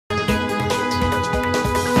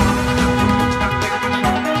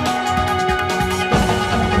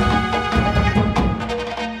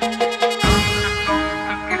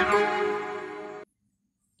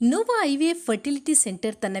ನೋವಾ IVF fertility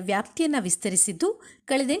centre ತನ್ನ ವ್ಯಾಪ್ತಿಯನ್ನು ವಿಸ್ತರಿಸಿದ್ದು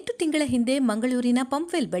ಕಳೆದ 8 ತಿಂಗಳ ಹಿಂದೆ ಮಂಗಳೂರಿನ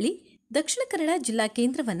ಪಂಪ್ವೆಲ್ ಬಳಿ ದಕ್ಷಿಣ ಕನ್ನಡ ಜಿಲ್ಲಾ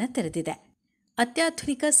ಕೇಂದ್ರವನ್ನು ತೆರೆದಿದೆ.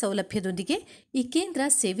 ಅತ್ಯಾಧುನಿಕ ಸೌಲಭ್ಯದೊಂದಿಗೆ ಈ ಕೇಂದ್ರ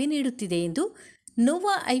ಸೇವೆ ನೀಡುತ್ತಿದೆ ಎಂದು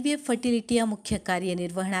ನೋವಾ ಐವಿಎಫ್ ಫರ್ಟಿಲಿಟಿಯ ಮುಖ್ಯ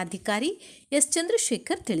ಕಾರ್ಯನಿರ್ವಹಣಾಧಿಕಾರಿ ಎಸ್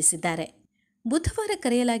ಚಂದ್ರಶೇಖರ್ ತಿಳಿಸಿದ್ದಾರೆ. ಬುಧವಾರ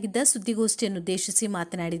ಕರೆಯಲಾಗಿದ್ದ ಸುದ್ದಿಗೋಷ್ಠಿಯನ್ನುದ್ದೇಶಿಸಿ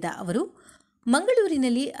ಮಾತನಾಡಿದ ಅವರು,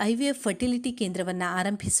 ಮಂಗಳೂರಿನಲ್ಲಿ ಐವಿಎಫ್ ಫರ್ಟಿಲಿಟಿ ಕೇಂದ್ರವನ್ನು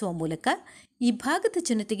ಆರಂಭಿಸುವ ಮೂಲಕ ಈ ಭಾಗದ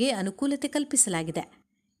ಜನತೆಗೆ ಅನುಕೂಲತೆ ಕಲ್ಪಿಸಲಾಗಿದೆ.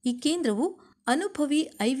 ಈ ಕೇಂದ್ರವು ಅನುಭವಿ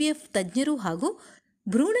ಐವಿಎಫ್ ತಜ್ಞರು ಹಾಗೂ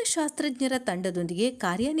ಭ್ರೂಣಶಾಸ್ತ್ರಜ್ಞರ ತಂಡದೊಂದಿಗೆ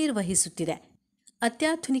ಕಾರ್ಯನಿರ್ವಹಿಸುತ್ತಿದೆ.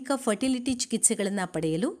 ಅತ್ಯಾಧುನಿಕ ಫರ್ಟಿಲಿಟಿ ಚಿಕಿತ್ಸೆಗಳನ್ನು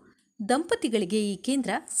ಪಡೆಯಲು ದಂಪತಿಗಳಿಗೆ ಈ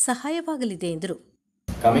ಕೇಂದ್ರ ಸಹಾಯವಾಗಲಿದೆ ಎಂದರು.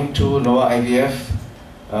 Coming to Nova IVF,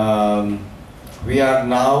 we are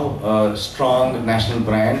now a strong national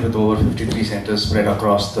brand with over 53 centers spread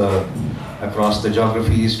across the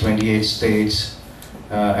geographies, 28 states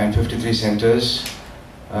and 53 centers.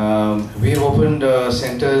 We have opened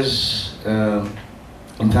centers,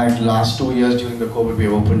 in fact last 2 years during the COVID we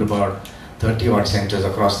have opened about 30 odd centers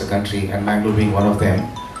across the country, and Mangaluru being one of them.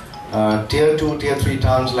 Tier 2, Tier 3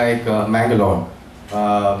 towns like Mangaluru,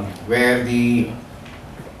 where the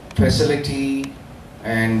facility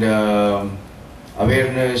and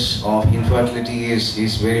awareness of infertility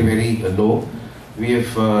is very, very low. We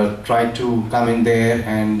have tried to come in there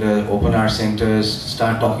and open our centers,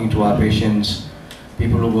 start talking to our patients,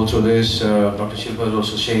 people who go through this. Dr. Shilpa is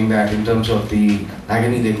also saying that in terms of the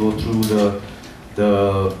agony they go through, the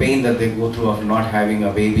pain that they go through of not having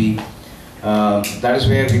a baby. That is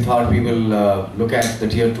where we thought we will look at the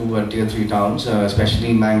Tier 2 and Tier 3 towns, especially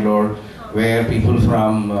in Mangalore, where people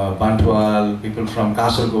from Bantwal, people from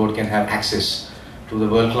Kasaragod can have access to the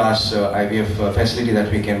world-class IVF facility that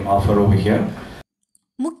we can offer over here.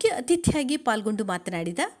 ಮುಖ್ಯ ಅತಿಥಿಯಾಗಿ ಪಾಲ್ಗೊಂಡು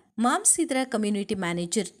ಮಾತನಾಡಿದ ಮಾಮ್ಸಿದ್ರ community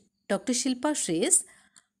manager doctor Shilpa Shreyas,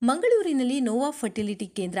 ಮಂಗಳೂರಿನಲ್ಲಿ ನೋವಾ fertility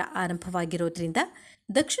ಕೇಂದ್ರ ಆರಂಭವಾಗಿರೋದ್ರಿಂದ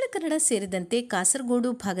ದಕ್ಷಿಣ ಕನ್ನಡ ಸೇರಿದಂತೆ ಕಾಸರಗೋಡು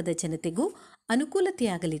ಭಾಗದ ಜನತೆಗೂ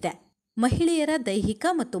ಅನುಕೂಲತೆಯಾಗಲಿದೆ. ಮಹಿಳೆಯರ ದೈಹಿಕ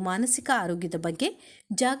ಮತ್ತು ಮಾನಸಿಕ ಆರೋಗ್ಯದ ಬಗ್ಗೆ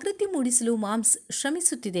ಜಾಗೃತಿ ಮೂಡಿಸಲು ಮಾಮ್ಸ್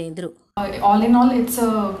ಶ್ರಮಿಸುತ್ತಿದೆ ಎಂದರು. All in all, it's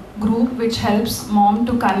a group which helps mom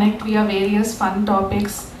to connect via various fun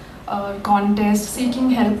topics, contests, seeking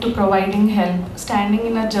help to providing help, standing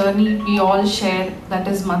in a journey we all share, that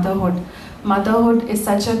is motherhood. Motherhood is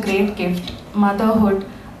such a great gift. Motherhood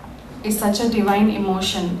is such a divine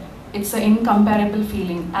emotion. It's an incomparable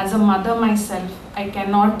feeling. As a mother myself, I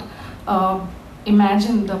cannot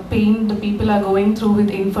imagine the pain the people are going through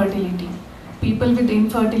with infertility. People with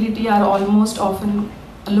infertility are almost often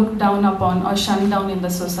looked down upon or shunned down in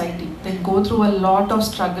the society. They go through a lot of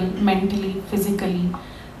struggle mentally, physically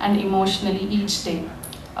and emotionally each day.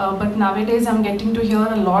 But nowadays I'm getting to hear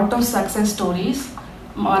a lot of success stories.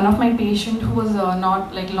 One of my patients who was not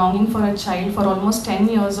longing for a child for almost 10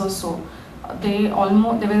 years or so, they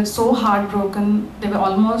were so heartbroken, they were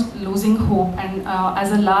almost losing hope, and as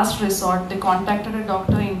a last resort they contacted a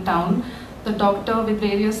doctor in town. The doctor, with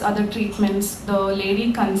various other treatments, the lady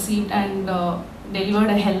conceived and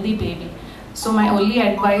delivered a healthy baby. So my only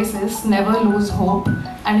advice is never lose hope,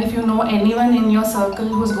 and if you know anyone in your circle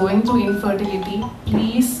who's going through infertility,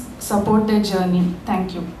 please support their journey. Thank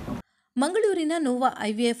you. ಮಂಗಳೂರಿನ ನೋವಾ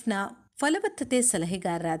ಐವಿಎಫ್ನ ಫಲವತ್ತತೆ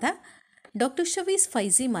ಸಲಹೆಗಾರರಾದ doctor ಶವೀಸ್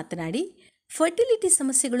Faizy ಮಾತನಾಡಿ, fertility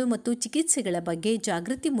ಸಮಸ್ಯೆಗಳು ಮತ್ತು ಚಿಕಿತ್ಸೆಗಳ ಬಗ್ಗೆ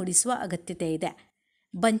ಜಾಗೃತಿ ಮೂಡಿಸುವ ಅಗತ್ಯತೆ ಇದೆ.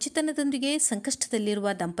 ಬಂಚಿತನದೊಂದಿಗೆ ಸಂಕಷ್ಟದಲ್ಲಿರುವ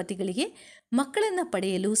ದಂಪತಿಗಳಿಗೆ ಮಕ್ಕಳನ್ನು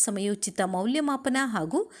ಪಡೆಯಲು ಸಮಯೋಚಿತ ಮೌಲ್ಯಮಾಪನ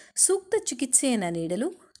ಹಾಗೂ ಸೂಕ್ತ ಚಿಕಿತ್ಸೆಯನ್ನು ನೀಡಲು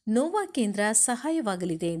ನೋವಾ ಕೇಂದ್ರ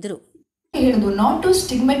ಸಹಾಯವಾಗಲಿದೆ ಎಂದರು. Not to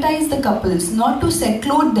stigmatize the couples, not to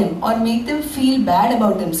seclude them or make them feel bad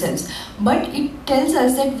about themselves, but it tells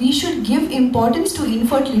us that we should give importance to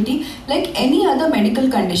infertility like any other medical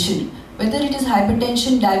condition, whether it is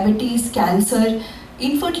hypertension, diabetes, cancer.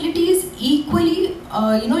 Infertility is equally,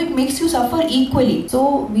 it makes you suffer equally. So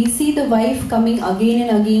we see the wife coming again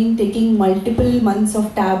and again, taking multiple months of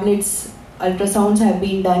tablets. Ultrasounds have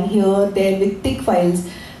been done here, there with thick files.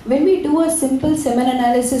 When we do a simple semen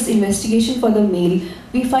analysis investigation for the male,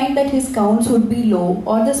 we find that his counts would be low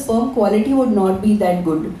or the sperm quality would not be that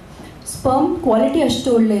good. Sperm quality ashtu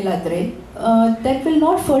olle illadre that will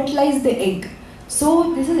not fertilize the egg. So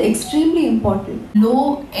this is extremely important. Low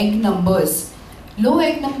egg numbers. Low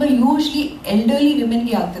egg number usually elderly women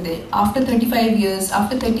ge aagtade. After 35 years,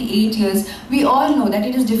 after 38 years, we all know that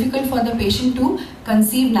it is difficult for the patient to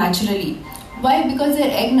conceive naturally. Why? Because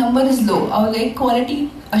their egg number is low. Our egg quality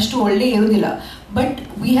ashtu olle irudilla. But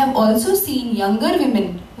we have also seen younger women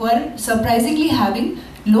who are surprisingly having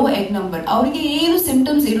low egg number. Avrige ಏನು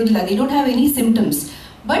symptoms irudilla. They don't have any symptoms.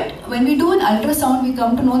 But when we do an ultrasound, we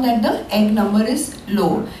come to know that the egg number is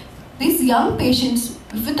low. These young patients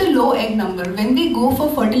with a low egg number, when they go for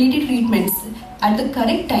fertility treatments at the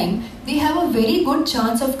correct time, they have a very good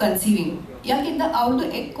chance of conceiving. ಯಾಕೆಂದ್ರೆ ಅವ್ರದ್ದು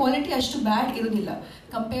egg quality ಅಷ್ಟು ಬ್ಯಾಡ್ ಇರೋದಿಲ್ಲ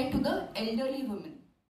compared to the elderly women.